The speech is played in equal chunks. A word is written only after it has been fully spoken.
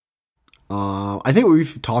I think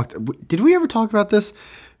we've talked. Did we ever talk about this?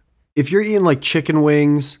 If you're eating like chicken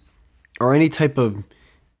wings or any type of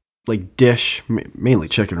like dish, mainly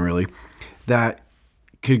chicken, really, that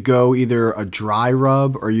could go either a dry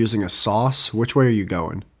rub or using a sauce. Which way are you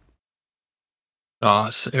going?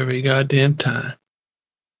 Sauce every goddamn time.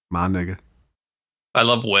 My nigga. I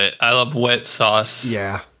love wet sauce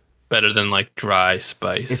Yeah, better than like dry it's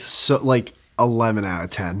spice. so like 11 out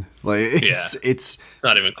of 10. Like Yeah, it's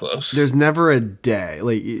not even close. there's never a day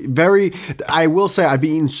like very. I will say I've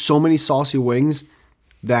been eating so many saucy wings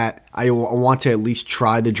that want to at least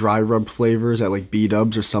try the dry rub flavors at like B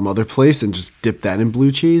Dubs or some other place and just dip that in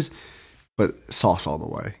blue cheese, but sauce all the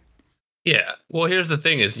way. Yeah. Well, here's the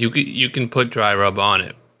thing: is you can put dry rub on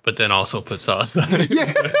it, but then also put sauce on it.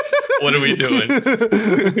 Yeah. What are we doing?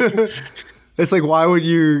 It's like, why would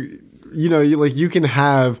you, you can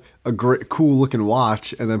have a great, cool looking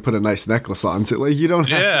watch and then put a nice necklace onto it. Like, you don't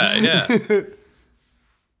have Yeah, yeah.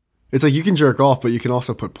 It's like you can jerk off, but you can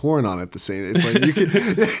also put porn on it the same. It's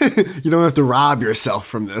like you don't have to rob yourself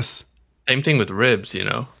from this. Same thing with ribs,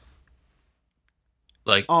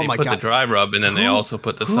 Like Oh they my put the God. dry rub and then they also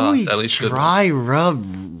put the Who sauce. eats At least good ones. dry rub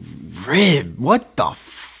rib? What the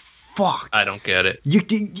fuck? I don't get it. You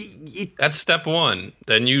That's step one.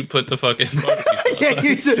 Then you put the fucking barbecue sauce yeah, on.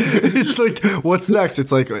 it's like, what's next?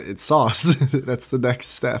 It's like, it's sauce. That's the next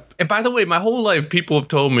step. And by the way, my whole life, people have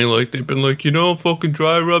told me like they've been like, fucking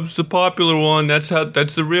dry rub's the popular one. That's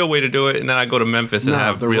the real way to do it. And then I go to Memphis and No,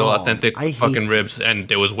 have they're real wrong. authentic I hate fucking ribs, and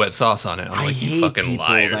there was wet sauce on it. I'm I like, you hate fucking people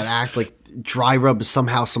liars. that act like dry rub is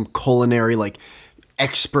somehow some culinary like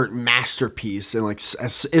expert masterpiece, and like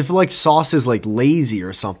as if like sauce is like lazy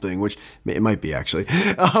or something, which it might be actually.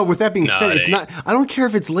 With that being No, said, it it's ain't. not. I don't care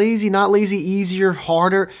if it's lazy, not lazy, easier,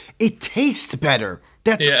 harder. It tastes better.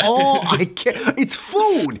 That's Yeah. all I care. It's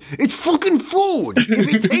food. It's fucking food.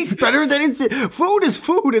 If it tastes better, then food is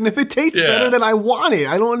food, and if it tastes Yeah. better, then I want it.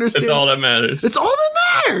 I don't understand. That's all that matters. It's all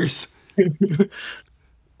that matters.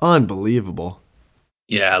 Unbelievable.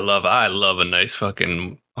 Yeah, I love a nice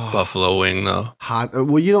fucking buffalo wing though. Hot.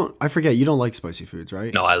 Well, you don't. I forget. You don't like spicy foods,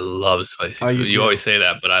 right? No, I love spicy Oh, you food. do? You always say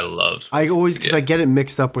that, but I love I spicy always food, because yeah. I get it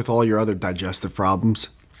mixed up with all your other digestive problems.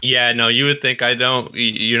 Yeah, no, you would think I don't.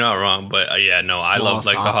 You're not wrong, but yeah, no, I Small love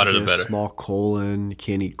like the hotter the esophagus, better. Small colon. You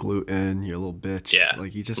can't eat gluten. You're a little bitch. Yeah,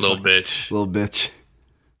 like you just little like- bitch. Little bitch.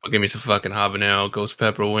 Give me some fucking habanero ghost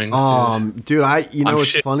pepper wings. Dude, you know I'm what's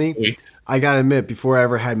shit funny? weak. I gotta admit, before I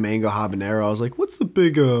ever had mango habanero, I was like, "What's the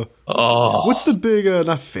big Oh, What's the big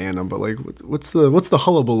not phantom, but like what's the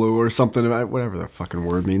hullabaloo or something about whatever that fucking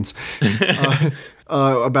word means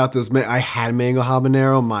about this? I had mango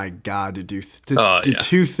habanero. My God, Oh, do yeah.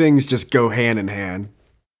 two things just go hand in hand?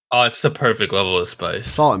 oh, it's the perfect level of spice.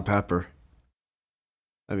 Salt and pepper.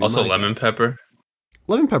 I mean, Also, my lemon God. pepper.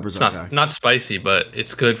 Lemon pepper's It's okay. not spicy, but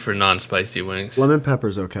it's good for non-spicy wings. Lemon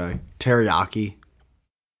pepper's okay. Teriyaki.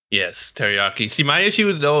 Yes, teriyaki. See, my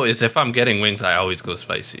issue though is if I'm getting wings, I always go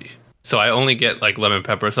spicy. So I only get like lemon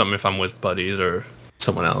pepper or something if I'm with buddies or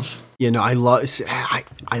someone else. You know, I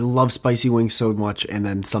love spicy wings so much, and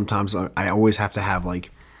then sometimes I always have to have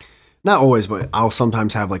like, not always, but I'll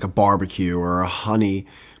sometimes have like a barbecue or a honey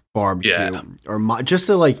barbecue Yeah. or just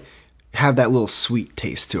to like have that little sweet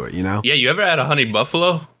taste to it. You know? Yeah, you ever had a honey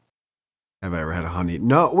buffalo? Have I ever had a honey?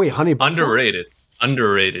 No, wait, honey buffalo? Underrated.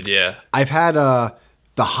 Underrated, yeah. I've had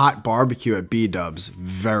the hot barbecue at B Dubs.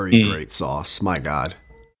 Very great sauce. My God.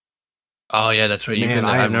 Oh yeah, that's right. You've Man, been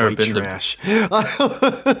there. I I've am never white been trash.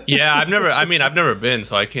 Yeah, I've never been,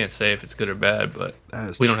 so I can't say if it's good or bad, but That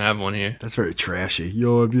is we don't have one here. That's very trashy.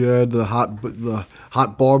 Yo, have you had the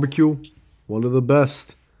hot barbecue? One of the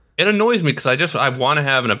best. It annoys me because I want to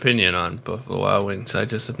have an opinion on Buffalo Wild Wings. I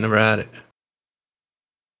just have never had it.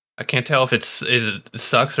 I can't tell if it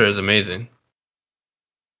sucks or is amazing.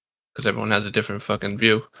 Because everyone has a different fucking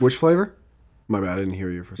view. Which flavor? My bad, I didn't hear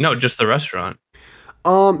you for a second. No, just the restaurant.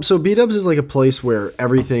 So B Dubs is like a place where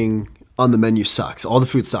everything on the menu sucks. All the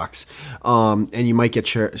food sucks. And you might get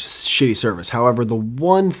shitty service. However, the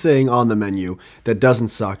one thing on the menu that doesn't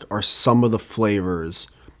suck are some of the flavors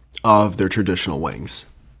of their traditional wings.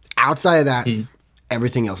 Outside of that,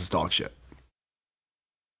 everything else is dog shit.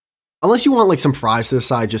 Unless you want like some fries to the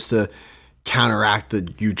side just to counteract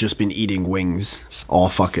that you've just been eating wings all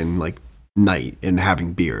fucking like night and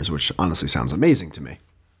having beers, which honestly sounds amazing to me.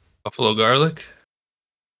 Buffalo garlic.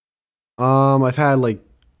 I've had like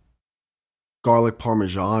garlic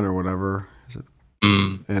parmesan or whatever,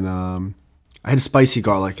 Mm. and I had spicy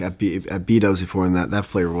garlic at B Dubs before, and that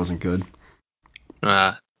flavor wasn't good.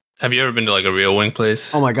 Have you ever been to like a real wing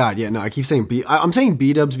place? Oh my God, yeah, no, I keep saying I'm saying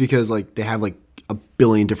B Dubs because like they have like a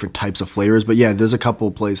billion different types of flavors. But yeah, there's a couple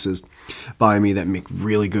of places by me that make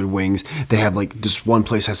really good wings. They have like this one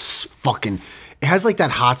place has it has like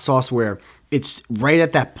that hot sauce where it's right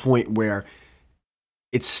at that point where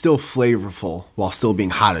it's still flavorful while still being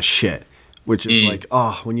hot as shit, which is like,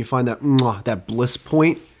 oh, when you find that bliss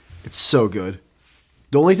point, it's so good.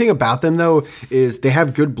 The only thing about them though is they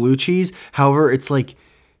have good blue cheese. However, it's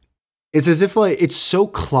as if like it's so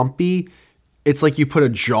clumpy. It's like you put a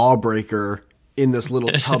jawbreaker in this little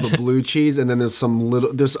tub of blue cheese, and then there's a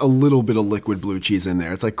little bit of liquid blue cheese in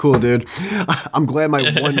there. It's like, cool, dude. I'm glad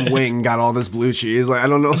my one wing got all this blue cheese. Like, I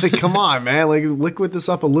don't know. Like, come on, man. Like, liquid this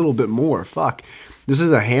up a little bit more. Fuck. This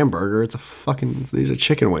is a hamburger. These are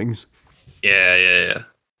chicken wings. Yeah.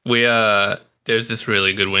 We there's this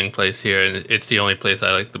really good wing place here, and it's the only place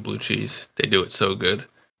I like the blue cheese. They do it so good.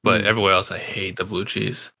 But everywhere else, I hate the blue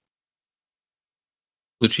cheese.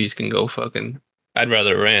 Blue cheese can go fucking. I'd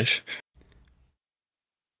rather ranch.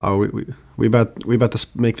 Oh, we about to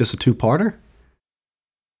make this a 2-parter?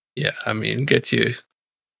 Yeah, I mean, get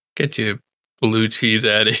your blue cheese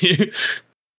out of here.